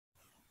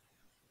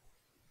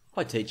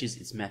Hi teachers,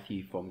 it's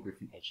Matthew from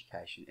Griffin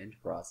Education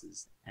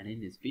Enterprises, and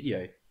in this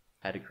video,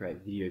 how to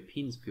create video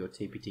pins for your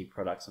TPT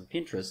products on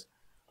Pinterest,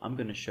 I'm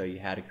going to show you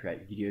how to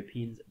create video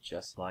pins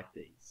just like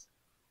these.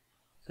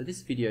 So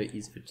this video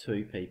is for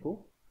two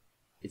people.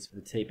 It's for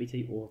the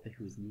TPT author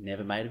who has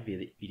never made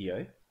a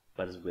video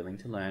but is willing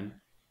to learn,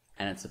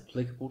 and it's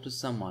applicable to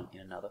someone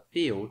in another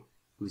field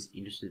who is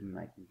interested in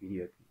making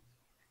video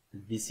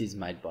pins. This is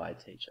made by a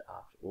teacher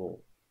after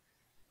all.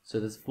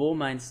 So there's four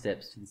main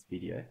steps to this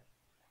video.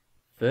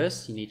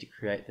 First, you need to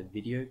create the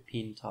video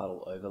pin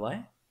title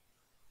overlay.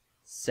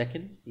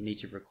 Second, you need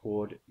to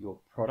record your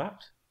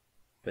product,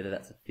 whether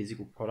that's a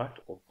physical product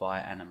or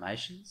via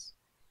animations.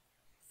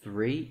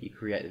 3, you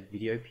create the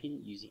video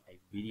pin using a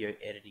video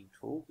editing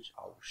tool, which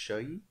I will show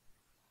you.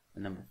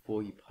 And number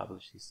 4, you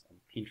publish this on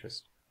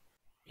Pinterest.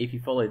 If you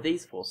follow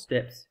these 4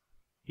 steps,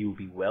 you will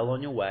be well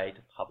on your way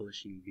to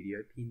publishing video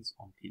pins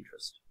on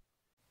Pinterest.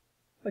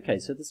 Okay,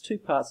 so there's 2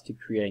 parts to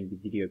creating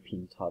the video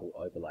pin title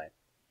overlay.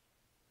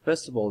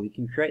 First of all, you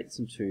can create this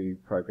in 2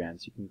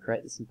 programs. You can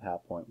create this in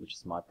PowerPoint, which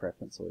is my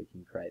preference, or you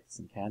can create this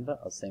in Canva.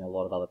 I've seen a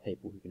lot of other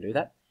people who can do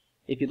that.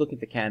 If you're looking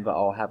for Canva,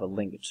 I'll have a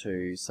link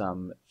to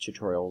some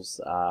tutorials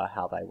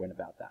how they went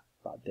about that,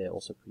 but they're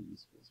also pretty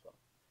useful as well.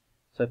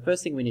 So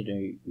first thing we need to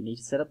do, we need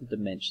to set up the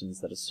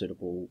dimensions that are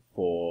suitable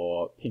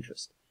for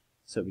Pinterest.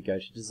 So we go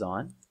to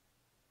Design,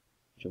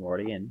 which I'm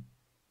already in,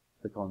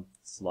 click on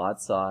Slide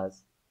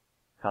Size,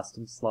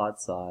 Custom Slide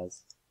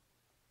Size.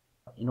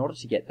 In order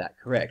to get that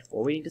correct,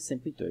 all we need to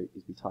simply do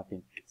is we type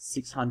in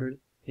 600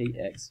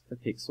 px for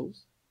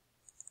pixels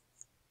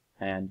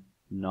and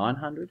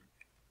 900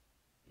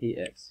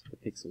 px for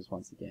pixels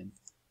once again,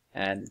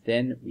 and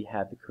then we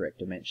have the correct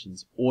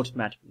dimensions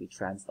automatically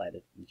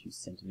translated into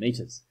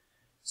centimeters.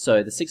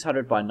 So the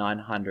 600 by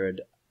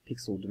 900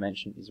 pixel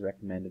dimension is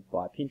recommended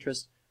by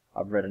Pinterest.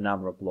 I've read a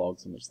number of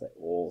blogs in which they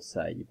all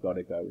say you've got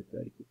to go with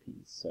vertical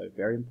pins, so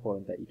very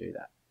important that you do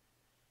that.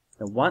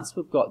 Now once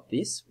we've got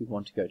this, we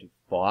want to go to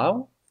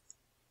File,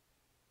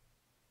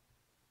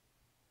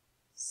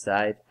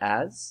 Save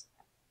As,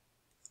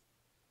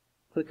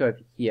 click over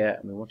here,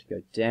 and we want to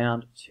go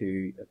down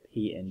to a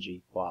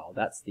PNG file.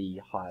 That's the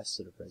highest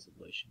sort of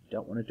resolution. You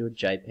don't want to do a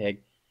JPEG.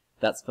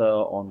 That's for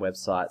on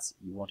websites.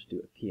 You want to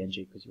do a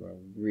PNG because you want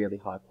a really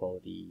high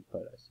quality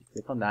photo. So you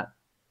click on that,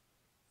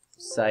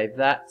 save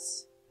that,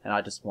 and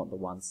I just want the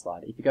one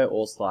slide. If you go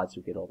all slides,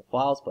 you'll get all the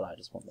files, but I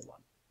just want the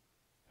one.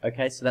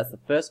 Okay, so that's the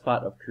first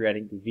part of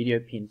creating the video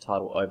pin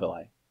title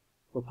overlay.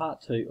 For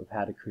part 2 of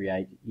how to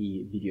create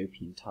the video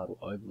pin title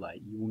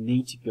overlay, you will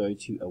need to go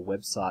to a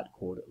website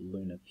called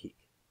Luna Pic.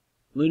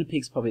 Luna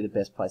Pic is probably the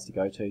best place to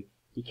go to.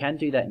 You can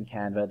do that in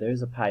Canva. There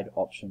is a paid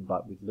option,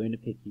 but with Luna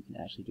Pic you can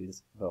actually do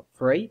this for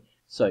free.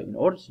 So in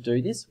order to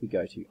do this, we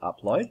go to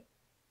Upload.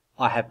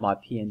 I have my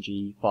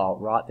PNG file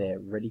right there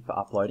ready for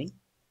uploading.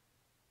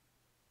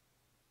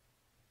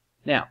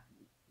 Now,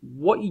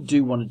 what you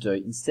do want to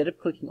do, instead of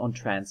clicking on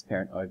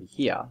transparent over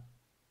here,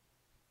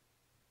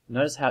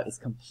 notice how it's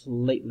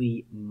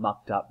completely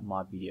mucked up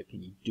my video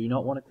pin. You do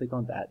not want to click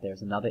on that.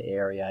 There's another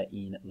area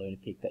in Luna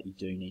Pic that you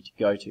do need to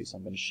go to. So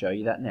I'm going to show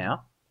you that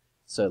now.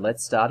 So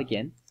let's start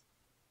again.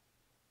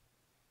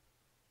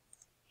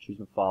 Choose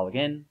my file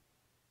again.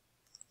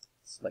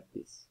 Select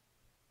this.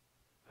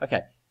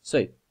 Okay,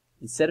 so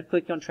instead of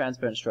clicking on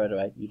transparent straight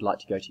away, you'd like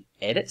to go to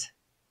Edit,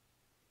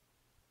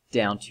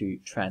 down to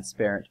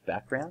Transparent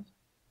Background.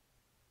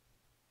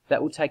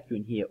 That will take you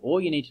in here.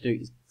 All you need to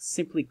do is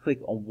simply click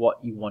on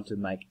what you want to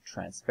make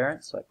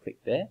transparent. So I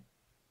click there.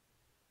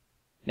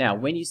 Now,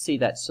 when you see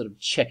that sort of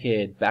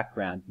checkered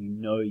background, you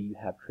know you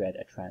have created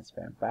a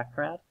transparent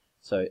background.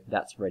 So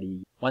that's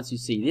ready. Once you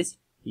see this,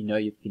 you know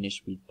you've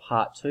finished with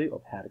part 2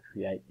 of how to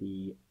create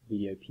the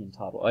video pin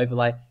title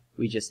overlay.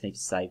 We just need to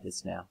save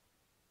this now.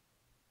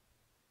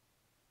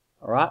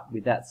 Alright,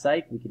 with that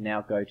saved, we can now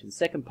go to the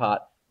second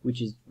part,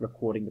 which is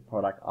recording the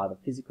product either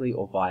physically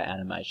or via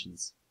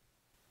animations.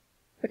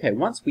 Okay,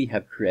 once we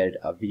have created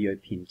our video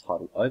pin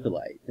title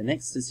overlay, the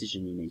next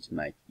decision you need to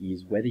make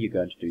is whether you're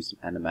going to do some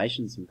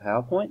animations in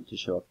PowerPoint to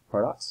show off your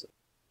products.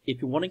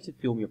 If you're wanting to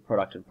film your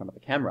product in front of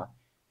a camera,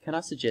 can I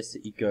suggest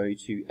that you go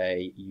to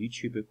a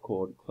YouTuber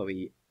called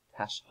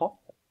Tascoff?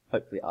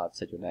 Hopefully I've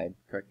said your name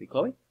correctly,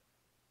 Chloe.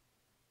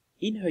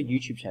 In her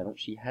YouTube channel,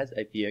 she has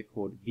a video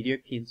called Video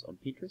Pins on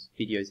Pinterest,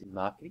 Videos in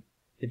Marketing.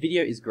 The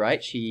video is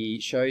great. She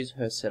shows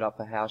her setup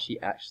for how she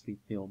actually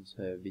films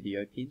her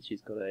video pins.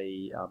 She's got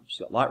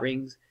light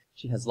rings.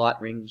 She has light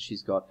rings.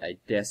 She's got a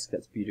desk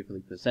that's beautifully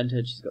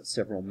presented. She's got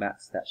several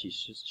mats that she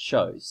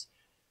shows.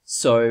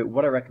 So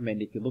what I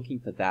recommend, if you're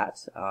looking for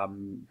that,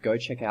 go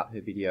check out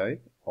her video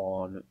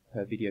on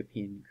her video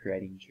pin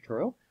creating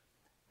tutorial.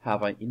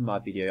 However, in my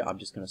video, I'm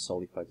just going to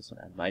solely focus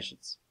on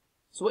animations.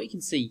 So what you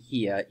can see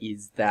here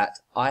is that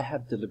I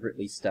have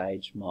deliberately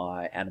staged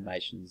my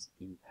animations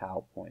in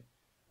PowerPoint.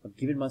 I've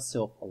given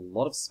myself a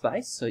lot of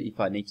space, so if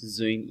I need to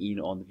zoom in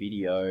on the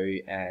video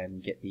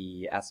and get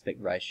the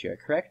aspect ratio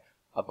correct,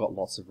 I've got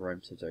lots of room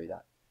to do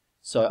that.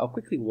 So I'll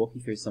quickly walk you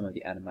through some of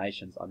the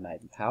animations I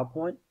made in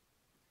PowerPoint.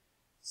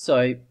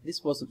 So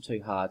this wasn't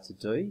too hard to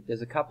do.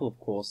 There's a couple of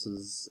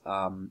courses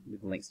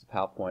with links to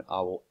PowerPoint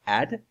I will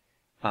add.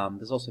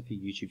 There's also a few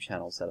YouTube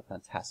channels that are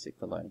fantastic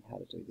for learning how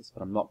to do this,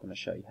 but I'm not going to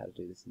show you how to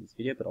do this in this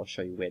video, but I'll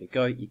show you where to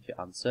go if you're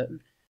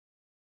uncertain.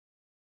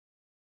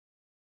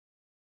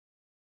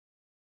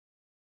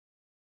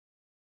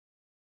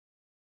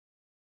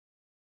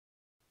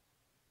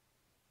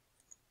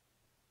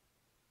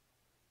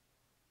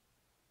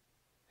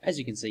 As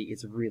you can see,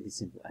 it's a really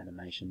simple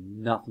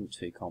animation, nothing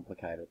too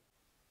complicated.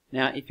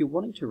 Now, if you're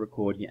wanting to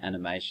record your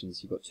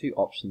animations, you've got two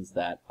options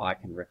that I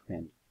can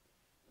recommend.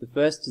 The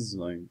first is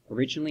Loom.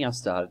 Originally, I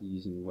started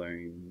using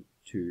Loom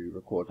to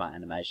record my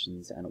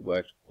animations and it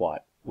worked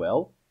quite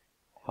well.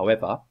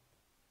 However,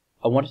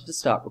 I wanted to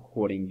start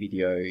recording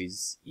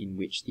videos in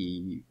which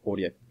the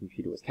audio from the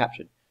computer was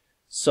captured.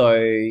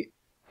 So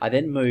I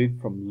then moved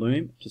from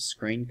Loom to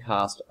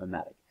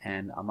Screencast-O-Matic,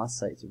 and I must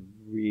say it's a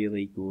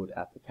really good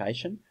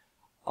application.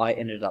 I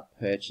ended up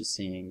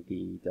purchasing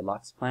the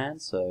deluxe plan,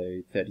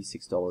 so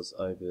 $36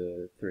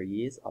 over 3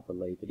 years, I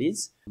believe it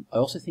is. I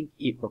also think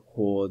it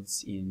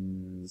records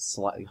in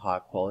slightly higher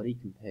quality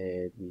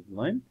compared with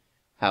Loom.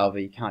 However,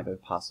 you can't go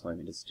past Loom.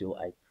 It is still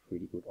a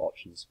pretty good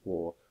option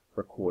for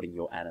recording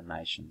your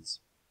animations.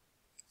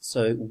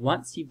 So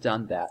once you've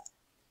done that,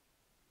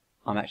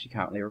 I'm actually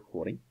currently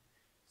recording.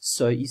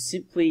 So you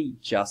simply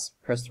just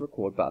press the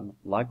record button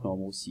like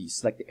normal. So you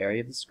select the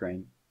area of the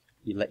screen,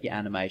 you let your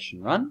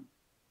animation run.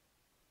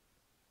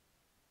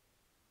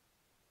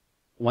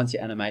 Once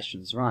your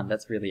animation's run,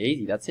 that's really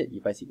easy. That's it.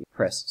 You basically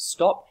press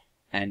stop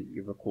and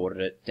you've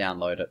recorded it,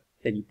 download it.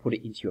 Then you put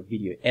it into your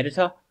video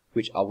editor,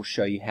 which I will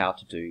show you how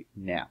to do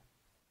now.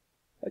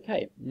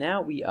 Okay,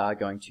 now we are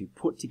going to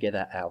put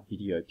together our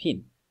video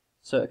pin.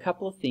 So a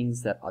couple of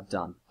things that I've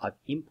done. I've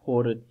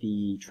imported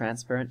the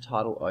transparent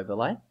title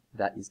overlay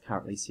that is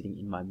currently sitting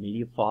in my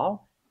media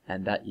file,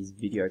 and that is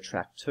video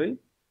track 2.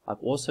 I've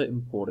also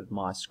imported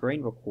my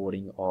screen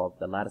recording of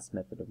the lattice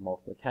method of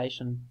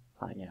multiplication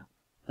playing out.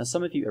 Now,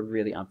 some of you are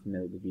really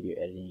unfamiliar with video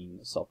editing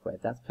software.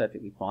 That's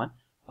perfectly fine.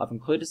 I've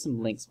included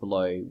some links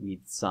below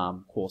with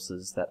some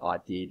courses that I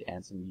did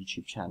and some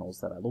YouTube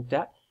channels that I looked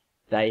at.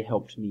 They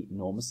helped me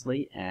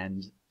enormously,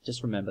 and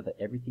just remember that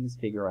everything's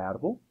figure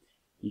outable.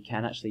 You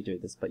can actually do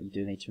this, but you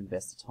do need to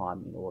invest the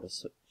time in order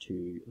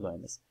to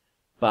learn this.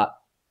 But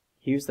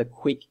here's the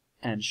quick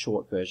and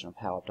short version of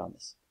how I've done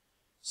this.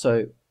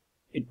 So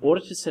in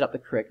order to set up the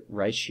correct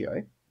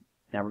ratio,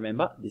 now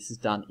remember, this is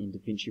done in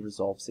DaVinci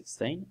Resolve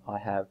 16. I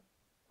have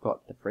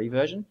got the free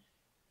version.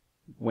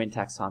 When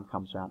tax time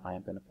comes around, I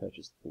am going to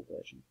purchase the full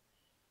version.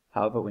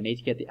 However, we need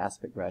to get the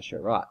aspect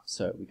ratio right.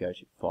 So we go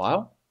to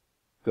File,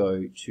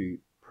 go to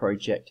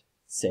Project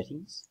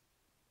Settings,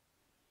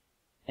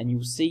 and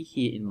you'll see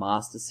here in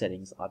Master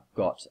Settings, I've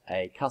got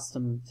a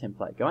custom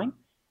template going,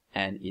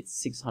 and it's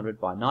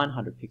 600 by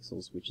 900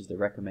 pixels, which is the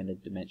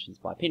recommended dimensions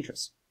by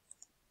Pinterest.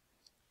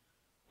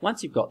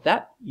 Once you've got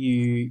that,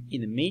 in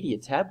the Media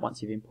tab,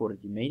 once you've imported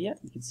your media,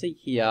 you can see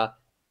here,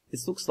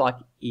 this looks like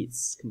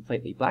it's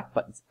completely black,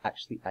 but it's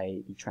actually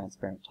the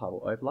transparent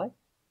title overlay.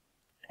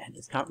 And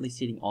it's currently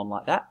sitting on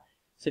like that.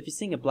 So if you're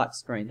seeing a black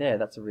screen there,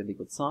 that's a really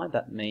good sign.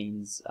 That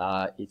means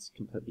it's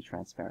completely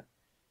transparent.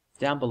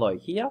 Down below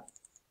here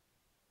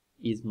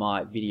is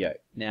my video.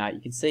 Now you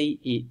can see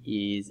it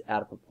is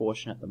out of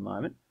proportion at the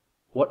moment.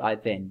 What I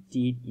then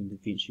did in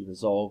DaVinci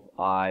Resolve,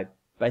 I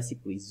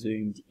basically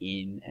zoomed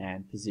in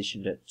and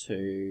positioned it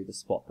to the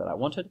spot that I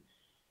wanted.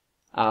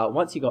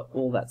 Once you got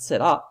all that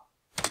set up,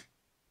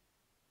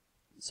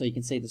 so you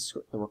can see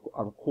a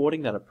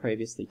recording that I've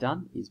previously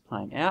done is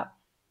playing out.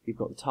 You've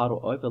got the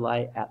title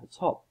overlay at the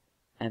top.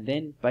 And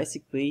then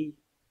basically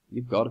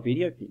you've got a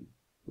video pin.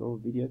 Your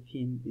video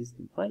pin is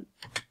complete.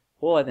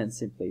 All I then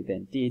simply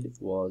did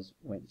was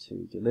went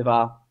to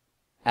Deliver,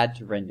 Add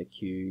to Render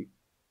Queue,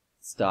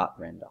 Start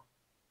Render.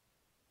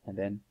 And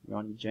then you're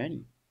on your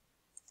journey.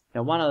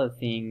 Now one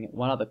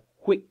other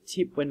quick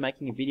tip when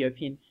making a video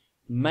pin,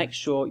 make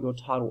sure your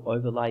title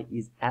overlay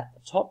is at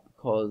the top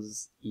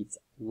because it's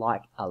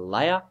like a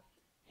layer.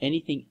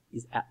 Anything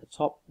is at the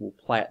top will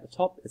play at the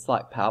top. It's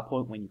like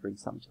PowerPoint when you bring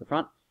something to the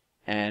front.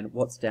 And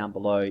what's down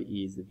below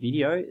is the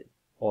video,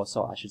 or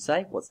so I should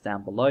say, what's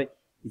down below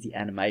is the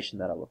animation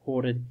that I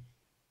recorded.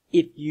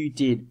 If you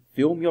did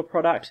film your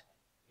product,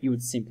 you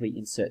would simply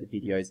insert the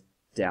videos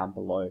down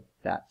below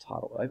that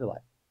title overlay.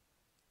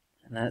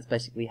 And that's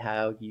basically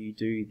how you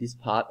do this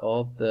part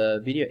of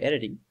the video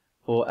editing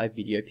for a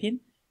video pin.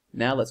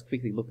 Now let's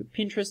quickly look at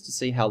Pinterest to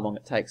see how long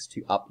it takes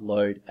to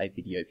upload a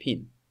video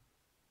pin.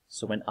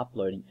 So when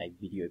uploading a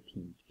video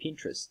pin to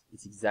Pinterest,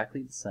 it's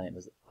exactly the same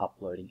as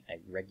uploading a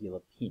regular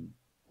pin.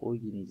 All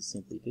you need to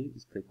simply do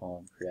is click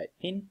on Create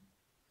Pin,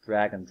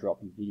 drag and drop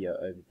your video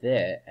over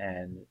there,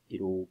 and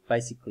it'll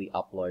basically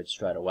upload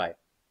straight away.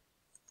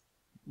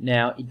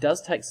 Now, it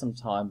does take some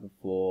time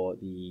before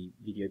the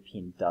video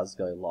pin does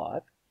go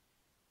live.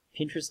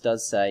 Pinterest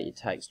does say it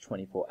takes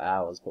 24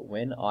 hours, but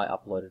when I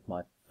uploaded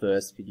my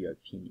first video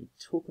pin, it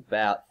took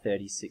about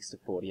 36 to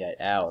 48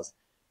 hours.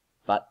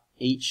 But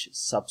each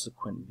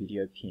subsequent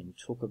video pin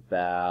took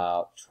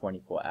about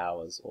 24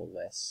 hours or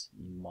less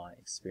in my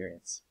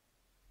experience.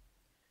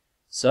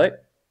 So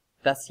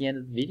that's the end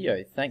of the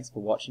video. Thanks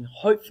for watching.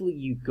 Hopefully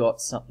you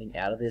got something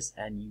out of this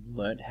and you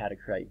learned how to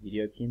create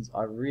video pins.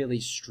 I really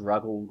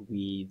struggled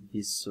with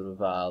this sort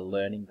of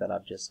learning that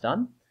I've just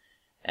done,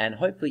 and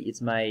hopefully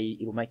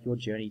it'll make your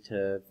journey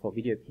for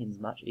video pins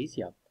much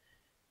easier.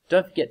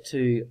 Don't forget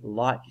to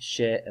like,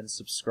 share and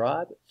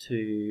subscribe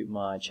to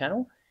my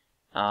channel.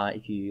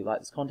 If you like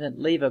this content,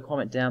 leave a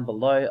comment down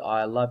below.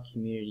 I love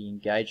community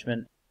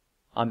engagement.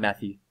 I'm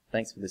Matthew.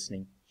 Thanks for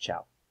listening.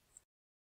 Ciao.